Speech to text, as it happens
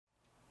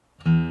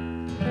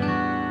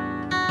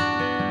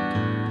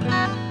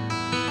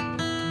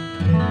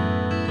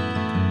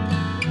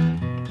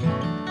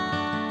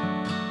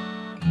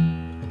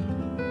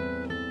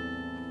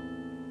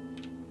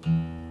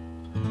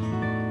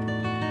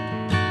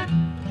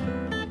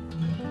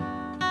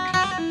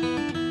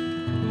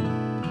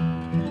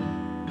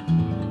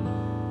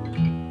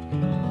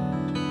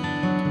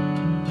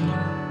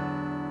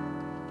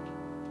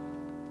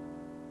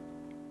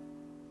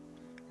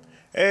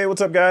Hey,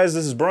 what's up guys?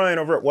 This is Brian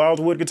over at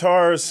Wildwood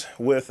Guitars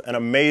with an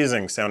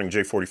amazing sounding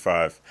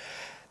J-45.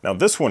 Now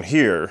this one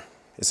here,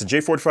 it's a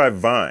J-45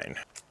 Vine.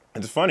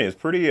 It's funny, it's a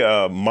pretty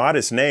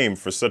modest name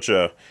for such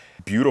a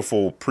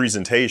beautiful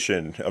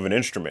presentation of an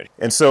instrument.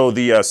 And so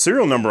the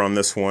serial number on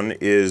this one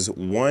is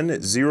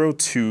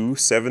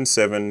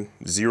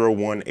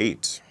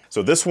 102777018.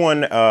 So this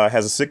one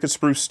has a Sitka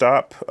Spruce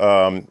top,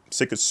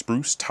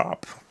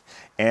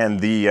 and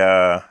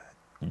the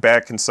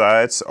back and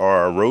sides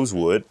are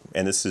Rosewood,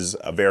 and this is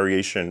a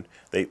variation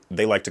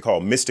they like to call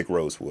Mystic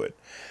Rosewood.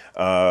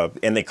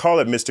 And they call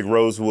it Mystic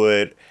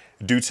Rosewood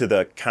due to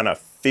the kind of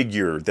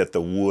figure that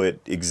the wood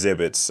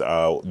exhibits,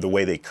 the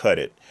way they cut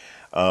it.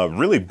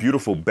 Really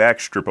beautiful back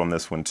strip on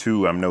this one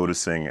too, I'm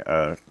noticing.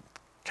 Kind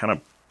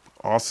of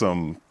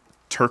awesome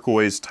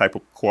turquoise type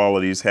of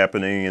qualities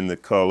happening in the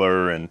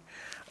color, and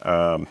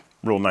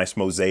real nice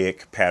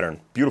mosaic pattern.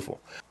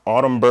 Beautiful.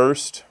 Autumn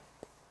burst,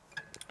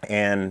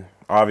 and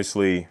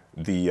obviously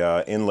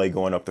the inlay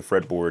going up the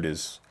fretboard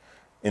is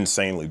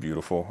insanely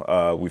beautiful.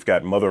 We've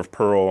got mother of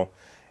pearl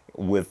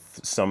with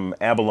some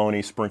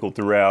abalone sprinkled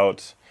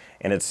throughout,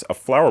 and it's a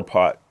flower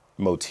pot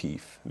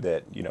motif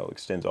that, you know,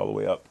 extends all the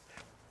way up.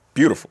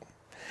 Beautiful.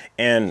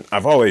 And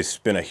I've always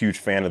been a huge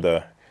fan of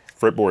the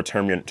fretboard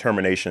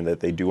termination that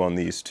they do on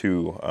these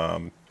too.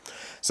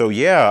 So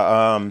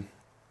yeah,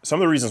 some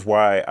of the reasons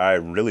why I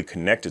really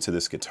connected to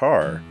this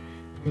guitar,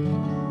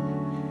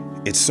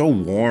 it's so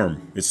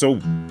warm. It's so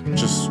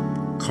just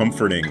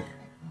comforting.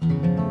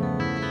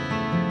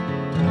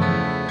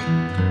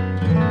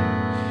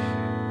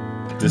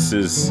 This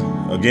is,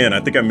 again, I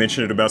think I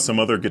mentioned it about some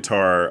other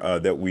guitar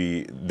that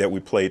we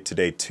played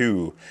today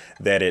too,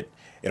 that it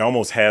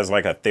almost has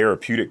like a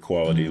therapeutic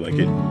quality. Like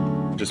it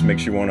just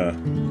makes you want to,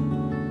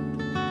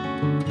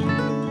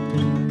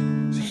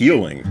 it's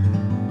healing.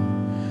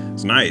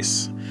 It's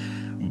nice.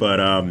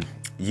 But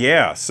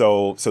yeah,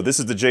 so this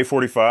is the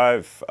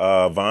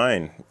J-45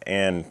 Vine,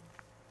 and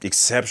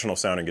exceptional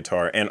sounding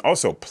guitar, and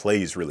also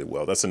plays really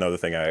well. That's another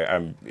thing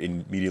I'm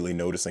immediately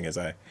noticing as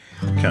I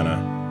kind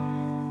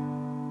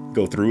of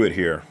go through it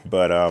here.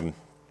 But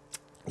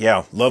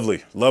yeah,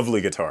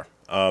 lovely guitar.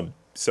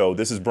 So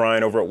this is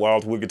Brian over at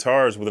Wildwood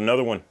Guitars with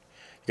another one.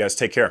 You guys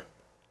take care.